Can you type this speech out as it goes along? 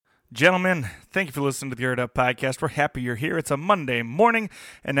Gentlemen, thank you for listening to the Gird Up Podcast. We're happy you're here. It's a Monday morning,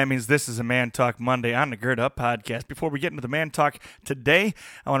 and that means this is a Man Talk Monday on the Gird Up Podcast. Before we get into the Man Talk today,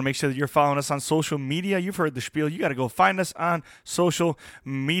 I want to make sure that you're following us on social media. You've heard the spiel. You got to go find us on social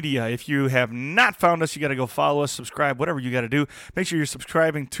media. If you have not found us, you got to go follow us, subscribe, whatever you got to do. Make sure you're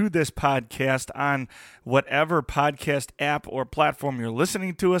subscribing to this podcast on whatever podcast app or platform you're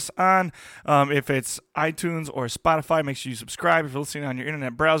listening to us on. If it's iTunes or Spotify, make sure you subscribe. If you're listening on your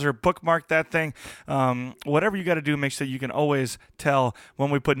internet browser, bookmark that thing. Whatever you got to do, make sure you can always tell when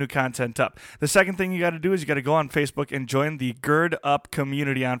we put new content up. The second thing you got to do is you got to go on Facebook and join the Gird Up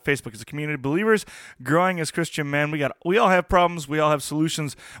community on Facebook. It's a community of believers growing as Christian men. We all have problems. We all have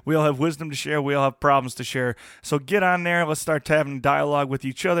solutions. We all have wisdom to share. We all have problems to share. So get on there. Let's start having dialogue with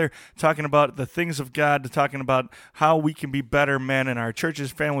each other, talking about the things of God, talking about how we can be better men in our churches,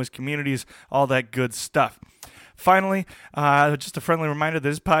 families, communities, all that good stuff. Finally, just a friendly reminder that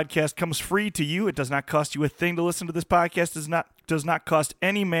this podcast comes free to you. It does not cost you a thing to listen to this podcast. It does not cost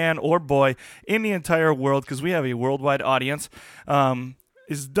any man or boy in the entire world, because we have a worldwide audience.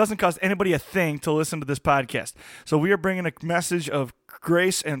 It doesn't cost anybody a thing to listen to this podcast. So we are bringing a message of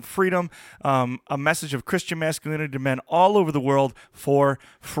grace and freedom, a message of Christian masculinity to men all over the world for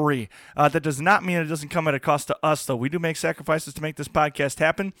free. That does not mean it doesn't come at a cost to us, though. We do make sacrifices to make this podcast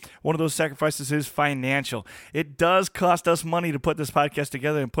happen. One of those sacrifices is financial. It does cost us money to put this podcast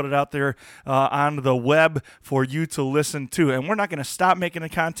together and put it out there on the web for you to listen to. And we're not going to stop making the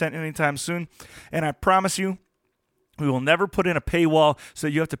content anytime soon. And I promise you, we will never put in a paywall so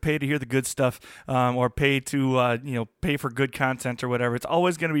that you have to pay to hear the good stuff, or pay to pay for good content or whatever. It's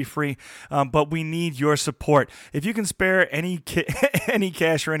always going to be free, but we need your support. If you can spare any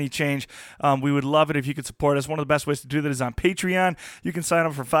cash or any change, we would love it if you could support us. One of the best ways to do that is on Patreon. You can sign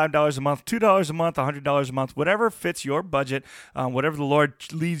up for $5 a month, $2 a month, $100 a month, whatever fits your budget, whatever the Lord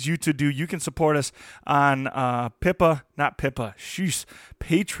leads you to do. You can support us on Patreon.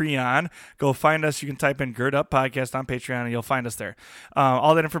 Go find us. You can type in Gird Up Podcast on Patreon and you'll find us there.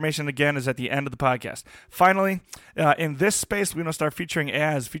 All that information, again, is at the end of the podcast. Finally, in this space, we're going to start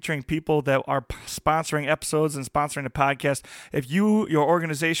featuring people that are sponsoring episodes and sponsoring the podcast. If you, your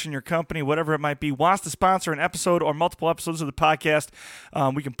organization, your company, whatever it might be, wants to sponsor an episode or multiple episodes of the podcast,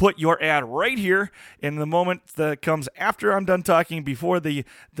 we can put your ad right here in the moment that comes after I'm done talking, before the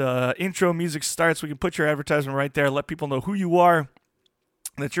intro music starts. We can put your advertisement right there, let people know who you are,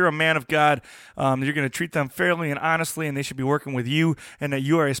 that you're a man of God, that you're going to treat them fairly and honestly, and they should be working with you, and that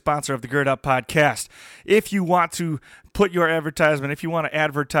you are a sponsor of the Gird Up Podcast. If you want to put your advertisement, if you want to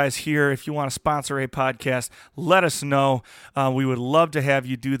advertise here, if you want to sponsor a podcast, let us know. We would love to have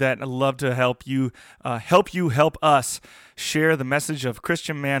you do that, and I'd love to help us share the message of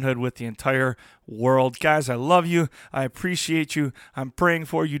Christian manhood with the entire world. Guys, I love you. I appreciate you. I'm praying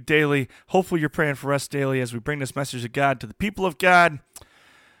for you daily. Hopefully you're praying for us daily as we bring this message of God to the people of God.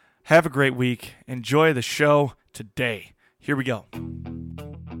 Have a great week. Enjoy the show today. Here we go.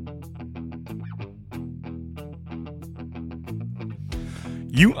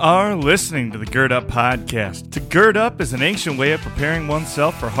 You are listening to the Gird Up Podcast. To gird up is an ancient way of preparing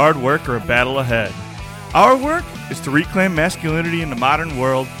oneself for hard work or a battle ahead. Our work is to reclaim masculinity in the modern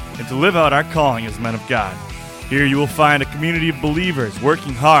world and to live out our calling as men of God. Here you will find a community of believers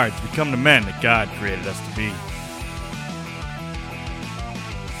working hard to become the men that God created us to be.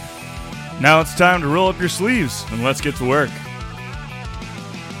 Now it's time to roll up your sleeves and let's get to work.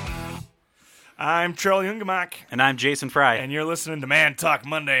 I'm Charlie Ungemach. And I'm Jason Fry. And you're listening to Man Talk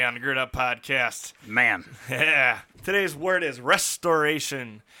Monday on the Gird Up Podcast. Man. Yeah. Today's word is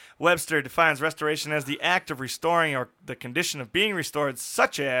restoration. Webster defines restoration as the act of restoring or the condition of being restored,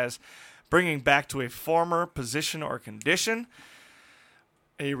 such as bringing back to a former position or condition,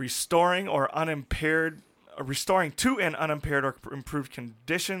 restoring to an unimpaired or improved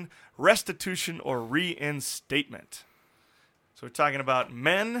condition, restitution or reinstatement. So we're talking about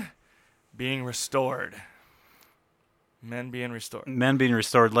men being restored. Men being restored. Men being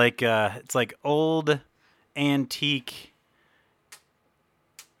restored. It's like old antique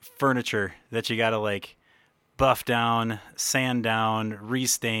furniture that you gotta buff down, sand down,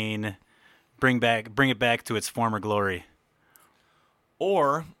 restain, bring it back to its former glory.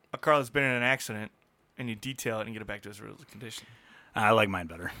 Or a car that's been in an accident and you detail it and get it back to its original condition. I like mine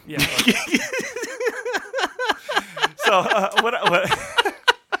better. Yeah. So what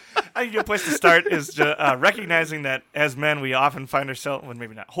I think a place to start is recognizing that as men we often find ourselves, well,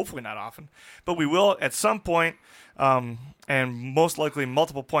 maybe not, hopefully not often, but we will at some point, and most likely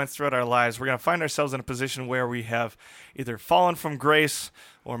multiple points throughout our lives, we're going to find ourselves in a position where we have either fallen from grace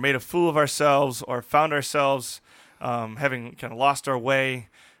or made a fool of ourselves or found ourselves having kind of lost our way,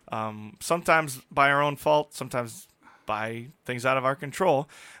 sometimes by our own fault, sometimes by things out of our control,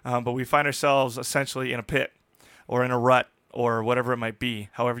 but we find ourselves essentially in a pit or in a rut or whatever it might be.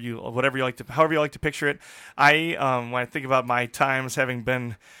 However you like to picture it. When I think about my times having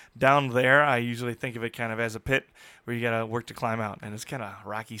been down there, I usually think of it kind of as a pit where you got to work to climb out, and it's kind of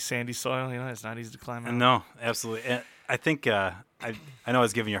rocky, sandy soil. It's not easy to climb out. No, absolutely. And I think I know I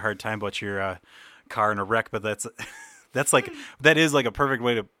was giving you a hard time about your car in a wreck, but that is like a perfect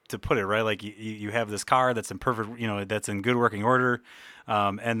way to put it, right? Like you have this car that's in perfect, that's in good working order,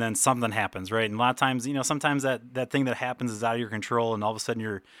 and then something happens, right? And a lot of times, sometimes that thing that happens is out of your control, and all of a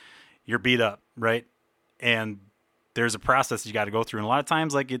sudden you're beat up, right? And there's a process you got to go through, and a lot of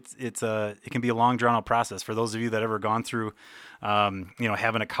times, like it can be a long drawn out process. For those of you that ever gone through,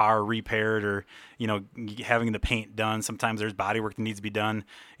 having a car repaired or having the paint done, sometimes there's body work that needs to be done.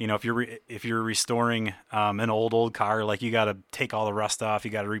 If you're restoring an old car, like you got to take all the rust off,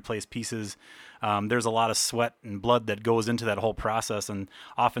 you got to replace pieces. There's a lot of sweat and blood that goes into that whole process, and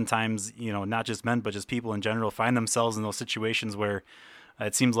oftentimes, not just men but just people in general find themselves in those situations where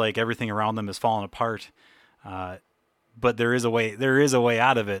it seems like everything around them is falling apart. But there is a way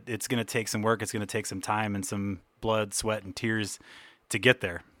out of it. It's going to take some work. It's going to take some time and some blood, sweat, and tears to get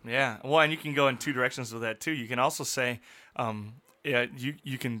there. Yeah. Well, and you can go in two directions with that too. You can also say,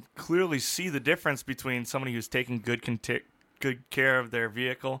 you can clearly see the difference between somebody who's taking good care of their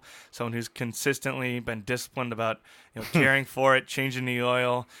vehicle, someone who's consistently been disciplined about caring for it, changing the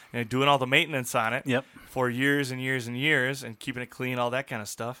oil, doing all the maintenance on it for years and years and years, and keeping it clean, all that kind of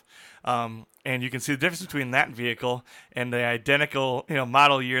stuff. And you can see the difference between that vehicle and the identical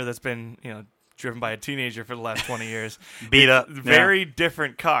model year that's been driven by a teenager for the last 20 years. Beat up. Very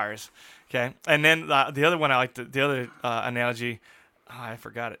different cars. Okay, and then the other one I like the other analogy. Oh, I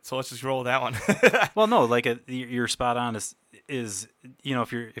forgot it. So let's just roll with that one. Well, no, like you're spot on. Is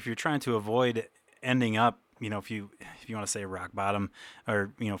if you're trying to avoid ending up, if you want to say rock bottom,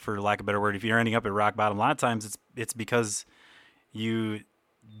 or for lack of a better word, if you're ending up at rock bottom, a lot of times it's because you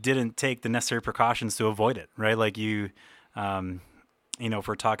didn't take the necessary precautions to avoid it, right? Like if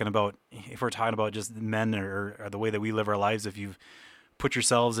we're talking about just men or the way that we live our lives, if you've put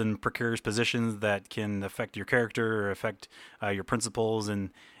yourselves in precarious positions that can affect your character or affect your principles, and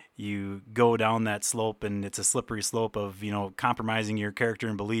you go down that slope, and it's a slippery slope of compromising your character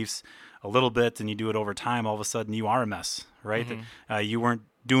and beliefs a little bit, and you do it over time, all of a sudden you are a mess, right? Mm-hmm. You weren't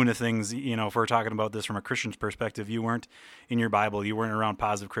doing the things, if we're talking about this from a Christian's perspective, you weren't in your Bible, you weren't around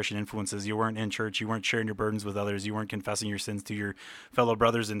positive Christian influences, you weren't in church, you weren't sharing your burdens with others, you weren't confessing your sins to your fellow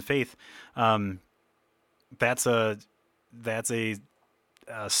brothers in faith. That's a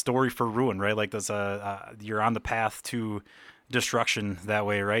story for ruin, right? Like you're on the path to destruction that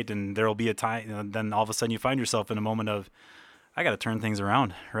way, right? And there'll be a time, then all of a sudden you find yourself in a moment of, I got to turn things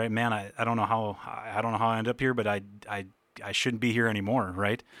around, right? Man, I don't know how I ended up here, but I shouldn't be here anymore,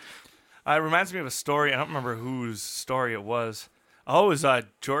 right? It reminds me of a story. I don't remember whose story it was. Oh, it was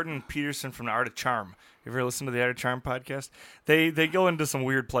Jordan Peterson from The Art of Charm. You ever listen to the Art of Charm podcast? They go into some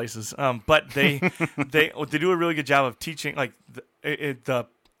weird places, but they do a really good job of teaching. Like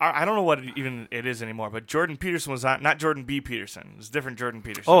I don't know what it is anymore, but Jordan Peterson was not Jordan B. Peterson. It was different Jordan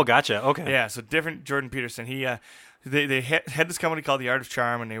Peterson. Oh, gotcha. Okay. Yeah, so different Jordan Peterson. He they had this company called The Art of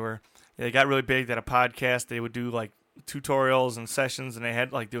Charm, and they got really big. They had a podcast. They would do like tutorials and sessions, and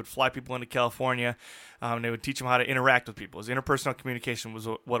they would fly people into California. And they would teach them how to interact with people. Interpersonal communication was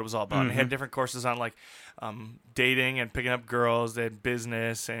what it was all about. Mm-hmm. They had different courses on like dating and picking up girls. They had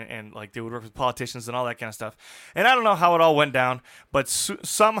business and like they would work with politicians and all that kind of stuff. And I don't know how it all went down, but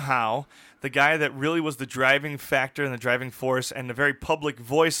somehow the guy that really was the driving factor and the driving force and the very public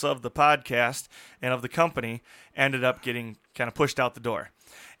voice of the podcast and of the company ended up getting kind of pushed out the door.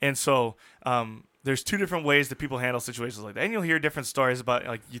 And so there's two different ways that people handle situations like that. And you'll hear different stories about,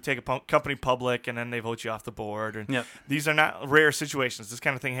 like, you take a company public and then they vote you off the board. And yep. These are not rare situations. This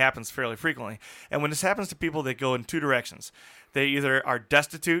kind of thing happens fairly frequently. And when this happens to people, they go in two directions. They either are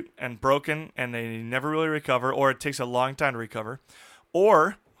destitute and broken and they never really recover, or it takes a long time to recover.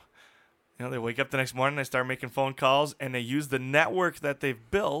 Or, they wake up the next morning, they start making phone calls, and they use the network that they've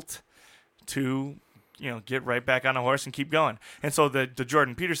built to get right back on a horse and keep going. And so the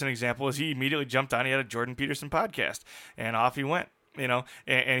Jordan Peterson example is he immediately jumped on. He had a Jordan Peterson podcast, and off he went.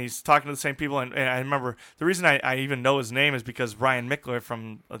 And he's talking to the same people. And I remember the reason I even know his name is because Ryan Mickler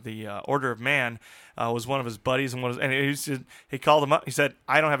from the Order of Man was one of his buddies, and he called him up. He said,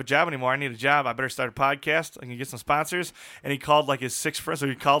 "I don't have a job anymore. I need a job. I better start a podcast. I can get some sponsors." And he called like his 6 friends. So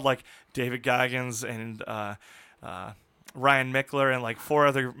he called like David Goggins and Ryan Mickler and like 4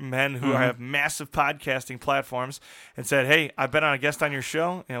 other men who have massive podcasting platforms and said, "Hey, I've been on a guest on your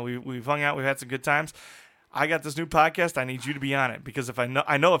show. You know, we've hung out, we've had some good times. I got this new podcast. I need you to be on it because if I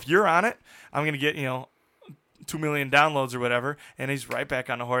know if you're on it, I'm going to get, 2 million downloads or whatever." And he's right back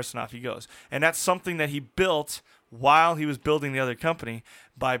on the horse and off he goes. And that's something that he built while he was building the other company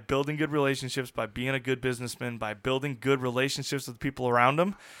by building good relationships, by being a good businessman, by building good relationships with people around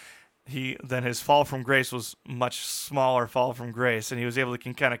him. Then his fall from grace was much smaller fall from grace, and he was able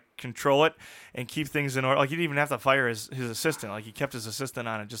to kind of control it and keep things in order. Like he didn't even have to fire his assistant. Like he kept his assistant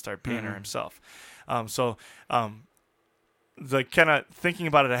on and just started paying her himself. The kind of thinking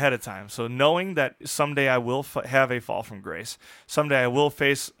about it ahead of time. So knowing that someday I will have a fall from grace, someday I will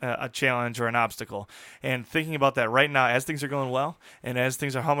face a challenge or an obstacle, and thinking about that right now as things are going well and as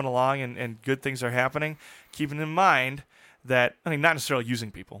things are humming along and good things are happening, keeping in mind that, I mean, not necessarily using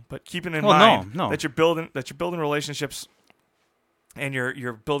people, but keeping in mind that you're building relationships and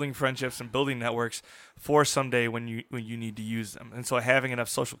you're building friendships and building networks for someday when you need to use them. And so having enough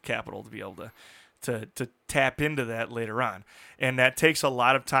social capital to be able to tap into that later on. And that takes a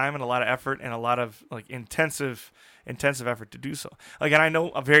lot of time and a lot of effort and a lot of like intensive effort to do so. Like, and I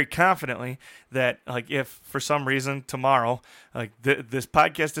know very confidently that like if for some reason tomorrow like this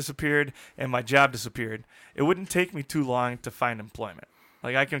podcast disappeared and my job disappeared, it wouldn't take me too long to find employment.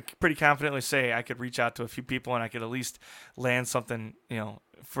 Like I can pretty confidently say I could reach out to a few people and I could at least land something,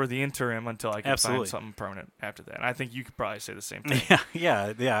 for the interim until I can find something permanent after that. And I think you could probably say the same thing.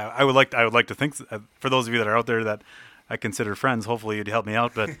 Yeah. I would like to think, for those of you that are out there that I consider friends, hopefully you'd help me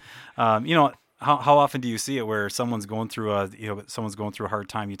out. But how often do you see it where someone's going through a hard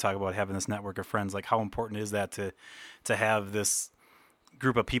time? You talk about having this network of friends. Like how important is that to have this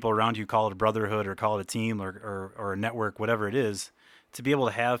group of people around you? Call it a brotherhood or call it a team or a network, whatever it is. To be able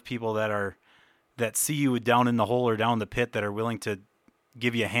to have people that see you down in the hole or down the pit that are willing to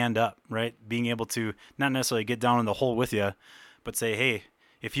give you a hand up, right? Being able to not necessarily get down in the hole with you, but say, hey,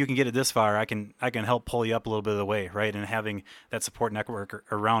 if you can get it this far, I can help pull you up a little bit of the way, right? And having that support network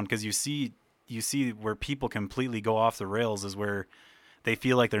around, because you see where people completely go off the rails is where they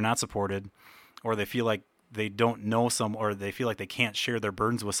feel like they're not supported, or they feel like they don't know or they feel like they can't share their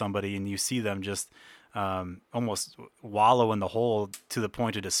burdens with somebody, and you see them just almost wallow in the hole to the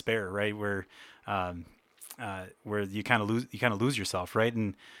point of despair, right? Where you kind of lose yourself, right?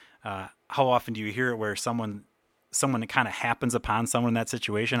 And how often do you hear it where someone that kind of happens upon someone in that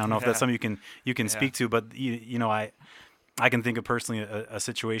situation? I don't know if that's something you can speak to, but I can think of personally a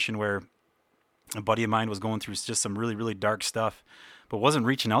situation where a buddy of mine was going through just some really, really dark stuff, but wasn't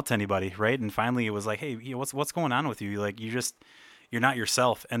reaching out to anybody, right? And finally it was like, hey, what's going on with you? Like you're not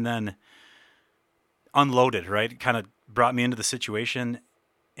yourself. And then unloaded, right? Kind of brought me into the situation,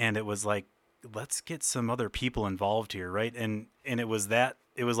 and it was like, let's get some other people involved here, right? And it was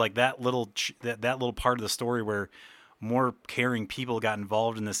like that little part of the story where more caring people got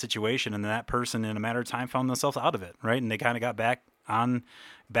involved in the situation, and that person in a matter of time found themselves out of it, right? And they kind of got back on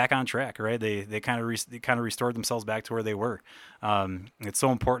track, right? They kind of restored themselves back to where they were. It's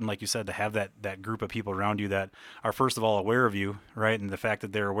so important, like you said, to have that group of people around you that are first of all aware of you, right? And the fact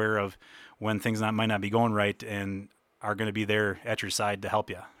that they're aware of when things might not be going right and are going to be there at your side to help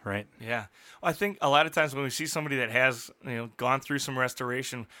you, right? Yeah. Well, I think a lot of times when we see somebody that has gone through some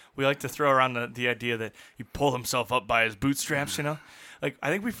restoration, we like to throw around the idea that he pulled himself up by his bootstraps, Like, I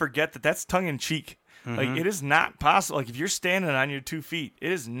think we forget that that's tongue-in-cheek. Mm-hmm. Like, it is not possible. Like, if you're standing on your 2 feet,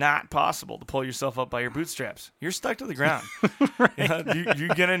 it is not possible to pull yourself up by your bootstraps. You're stuck to the ground. Right.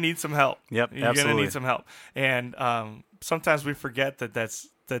 You're going to need some help. Yep, you're going to need some help. And sometimes we forget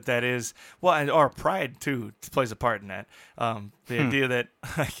that is, well, and our pride, too, plays a part in that. The idea that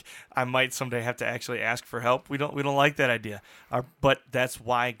I might someday have to actually ask for help. We don't like that idea. But that's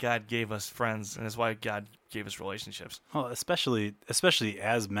why God gave us friends, and that's why God gave us relationships. Well, especially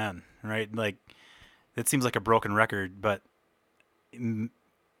as men, right? Like, it seems like a broken record, but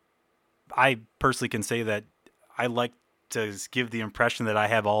I personally can say that I like to give the impression that I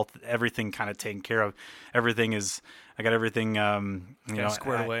have everything kind of taken care of. I got everything,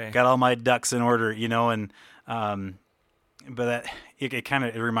 squared away. Got all my ducks in order, and but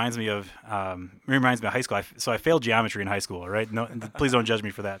it reminds me of high school. So I failed geometry in high school, right? No, please don't judge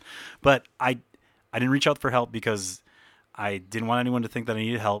me for that. But I didn't reach out for help because I didn't want anyone to think that I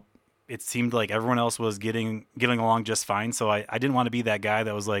needed help. It seemed like everyone else was getting along just fine. So I didn't want to be that guy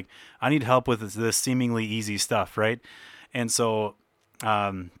that was like, I need help with this seemingly easy stuff, right? And so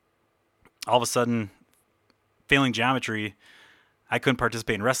all of a sudden, failing geometry, I couldn't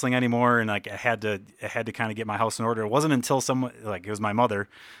participate in wrestling anymore, and like I had to kind of get my house in order. It wasn't until someone, like it was my mother,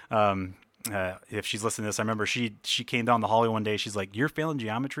 if she's listening to this, I remember she came down the hallway one day. She's like, "You're failing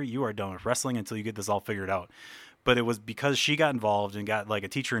geometry. You are done with wrestling until you get this all figured out." But it was because she got involved and got like a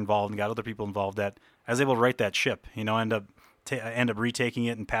teacher involved and got other people involved that I was able to right that ship. End up retaking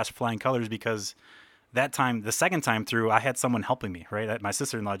it and pass flying colors because that time, the second time through, I had someone helping me. Right, my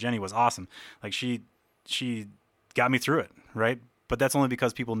sister-in-law Jenny was awesome. Like she got me through it. Right, but that's only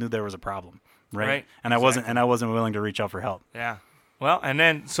because people knew there was a problem. Right. And Exactly. I wasn't willing to reach out for help. Yeah. Well, and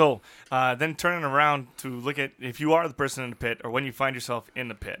then then turning around to look at if you are the person in the pit or when you find yourself in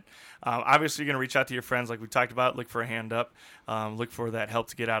the pit. Obviously, you're going to reach out to your friends like we talked about, look for a hand up, look for that help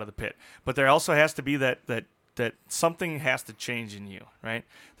to get out of the pit. But there also has to be that something has to change in you, right?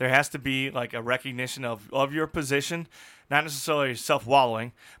 There has to be like a recognition of your position, not necessarily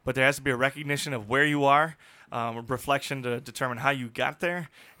self-wallowing, but there has to be a recognition of where you are, a reflection to determine how you got there,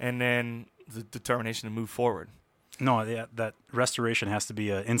 and then the determination to move forward. No, that restoration has to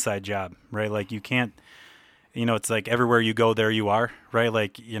be an inside job, right? Like you can't, it's like everywhere you go, there you are, right?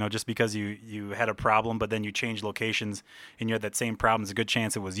 Like, just because you had a problem, but then you changed locations and you had that same problem, there's a good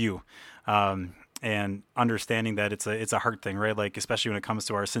chance it was you. And understanding that it's a heart thing, right? Like, especially when it comes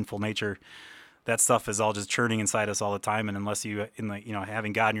to our sinful nature, that stuff is all just churning inside us all the time. And unless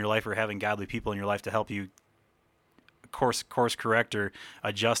having God in your life or having godly people in your life to help you course correct or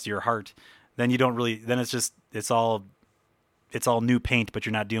adjust your heart, then you don't really, then it's all new paint, but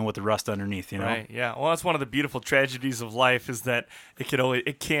you're not dealing with the rust underneath, Right. Yeah. Well, that's one of the beautiful tragedies of life is that it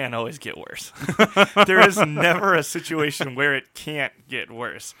can always get worse. There is never a situation where it can't get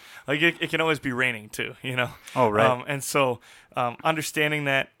worse. Like it can always be raining too, Oh, right. And so understanding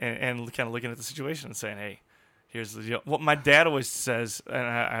that and kind of looking at the situation and saying, hey, here's the deal. What my dad always says, and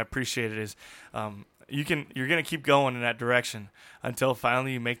I appreciate it, is you're going to keep going in that direction until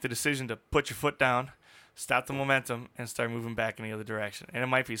finally you make the decision to put your foot down, stop the momentum, and start moving back in the other direction. And it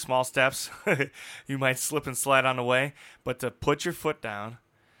might be small steps. You might slip and slide on the way, but to put your foot down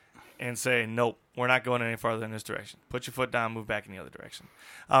and say, nope, we're not going any farther in this direction. Put your foot down, move back in the other direction.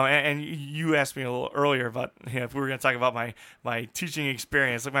 And you asked me a little earlier about if we were going to talk about my teaching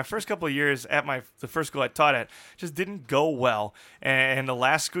experience. Like my first couple of years at the first school I taught at just didn't go well. And the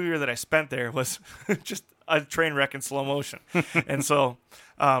last school year that I spent there was just a train wreck in slow motion. And so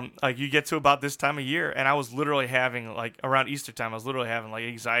like you get to about this time of year, and I was literally having, like around Easter time, I was literally having like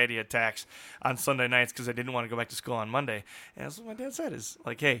anxiety attacks on Sunday nights because I didn't want to go back to school on Monday. And that's what my dad said is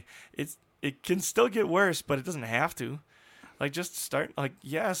like, hey, it can still get worse, but it doesn't have to. Like just start like,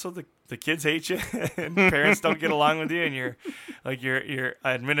 yeah, so the kids hate you and parents don't get along with you, and your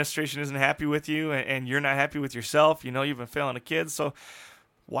administration isn't happy with you, and you're not happy with yourself. You've been failing the kids, so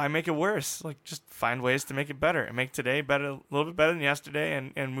why make it worse? Like, just find ways to make it better and make today better, a little bit better than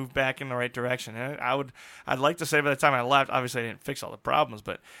yesterday, and move back in the right direction. And I'd like to say by the time I left, obviously I didn't fix all the problems,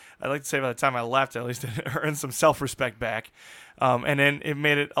 but I'd like to say by the time I left, at least I earned some self-respect back. And then it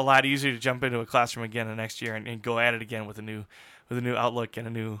made it a lot easier to jump into a classroom again the next year and go at it again with a new outlook and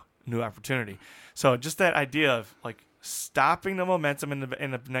a new opportunity. So just that idea of like stopping the momentum in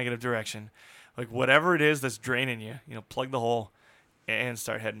the negative direction, like whatever it is that's draining you, plug the hole and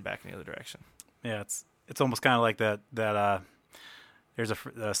start heading back in the other direction. Yeah, it's almost kind of like that. There's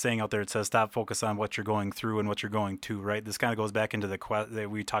a saying out there that says, "Stop focus on what you're going through and what you're going to." Right. This kind of goes back into the quest that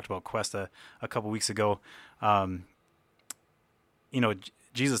we talked about quest a couple weeks ago.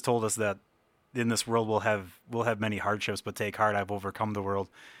 Jesus told us that in this world we'll have many hardships, but take heart, I've overcome the world.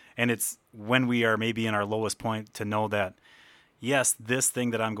 And it's when we are maybe in our lowest point to know that, yes, this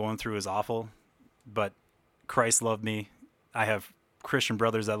thing that I'm going through is awful, but Christ loved me. I have Christian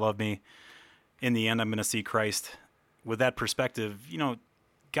brothers that love me. In the end, I'm going to see Christ. With that perspective,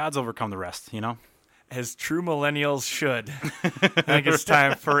 God's overcome the rest, As true millennials should. I think it's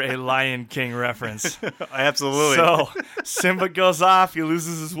time for a Lion King reference. Absolutely. So Simba goes off. He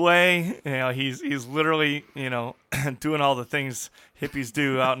loses his way. He's literally, doing all the things hippies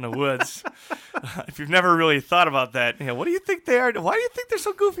do out in the woods. If you've never really thought about that, what do you think they are? Why do you think they're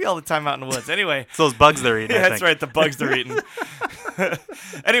so goofy all the time out in the woods? Anyway. It's those bugs they're eating. Yeah, that's right. The bugs they're eating.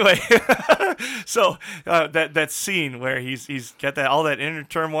 Anyway, so that scene where he's got all that inner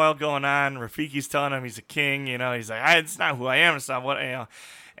turmoil going on. Rafiki's telling him he's a king. He's like, it's not who I am. It's not what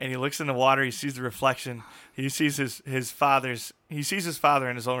and he looks in the water. He sees the reflection. He sees his father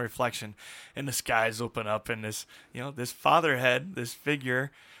in his own reflection, and the skies open up, and this father head, this figure,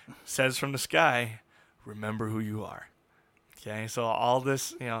 says from the sky, "Remember who you are." Okay, so all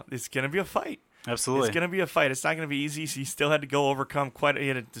this, it's gonna be a fight. Absolutely. It's going to be a fight. It's not going to be easy. So he still had to go overcome he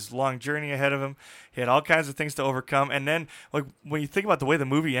had this long journey ahead of him. He had all kinds of things to overcome. And then, like, when you think about the way the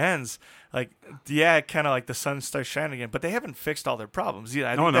movie ends, like, yeah, kind of like the sun starts shining again, but they haven't fixed all their problems.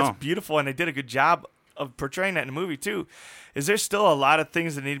 Yeah, I think that's beautiful, and they did a good job of portraying that in the movie too. Is there's still a lot of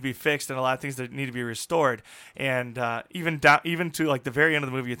things that need to be fixed and a lot of things that need to be restored, and even to like the very end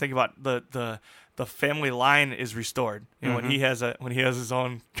of the movie, you think about the family line is restored. You know, when he has his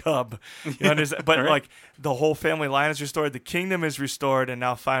own cub, you know, but right. Like the whole family line is restored, the kingdom is restored, and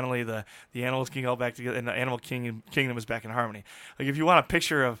now finally the animals can go back together, and the animal kingdom is back in harmony. Like if you want a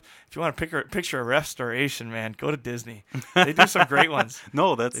picture of a restoration, man, go to Disney. They do some great ones.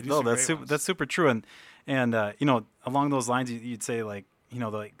 That's super true. And you know, along those lines, you'd say like, you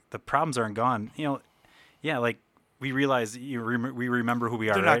know, the problems aren't gone. You know, yeah, like. We realize we remember who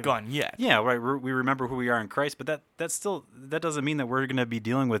we are. They're not gone yet. Yeah, right. We remember who we are in Christ, but that doesn't mean that we're going to be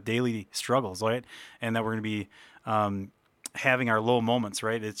dealing with daily struggles, right? And that we're going to be having our low moments,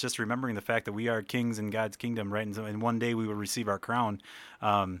 right? It's just remembering the fact that we are kings in God's kingdom, right? And one day we will receive our crown.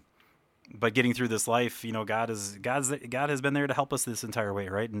 But getting through this life, you know, God has been there to help us this entire way,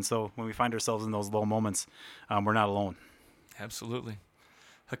 right? And so when we find ourselves in those low moments, we're not alone. Absolutely.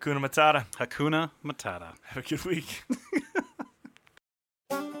 Hakuna Matata. Hakuna Matata. Have a good week.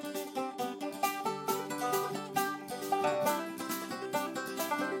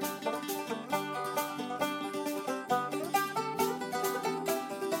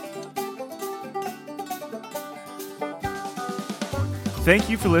 Thank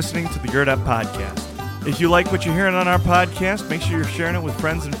you for listening to the Gird Up Podcast. If you like what you're hearing on our podcast, make sure you're sharing it with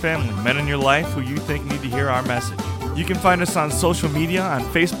friends and family, men in your life who you think need to hear our message. You can find us on social media, on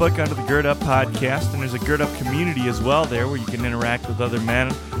Facebook under the Gird Up Podcast, and there's a Gird Up community as well there where you can interact with other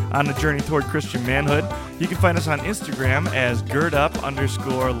men on the journey toward Christian manhood. You can find us on Instagram as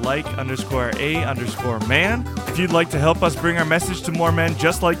girdup_like_a_man. If you'd like to help us bring our message to more men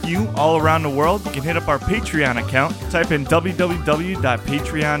just like you all around the world, you can hit up our Patreon account. Type in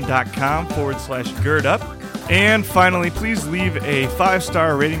www.patreon.com/girdup. And finally, please leave a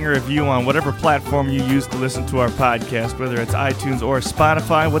 5-star rating or review on whatever platform you use to listen to our podcast, whether it's iTunes or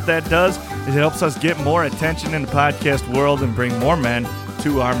Spotify. What that does is it helps us get more attention in the podcast world and bring more men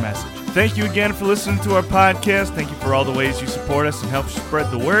to our message. Thank you again for listening to our podcast. Thank you for all the ways you support us and help spread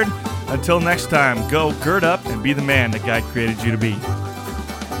the word. Until next time, go gird up and be the man that God created you to be.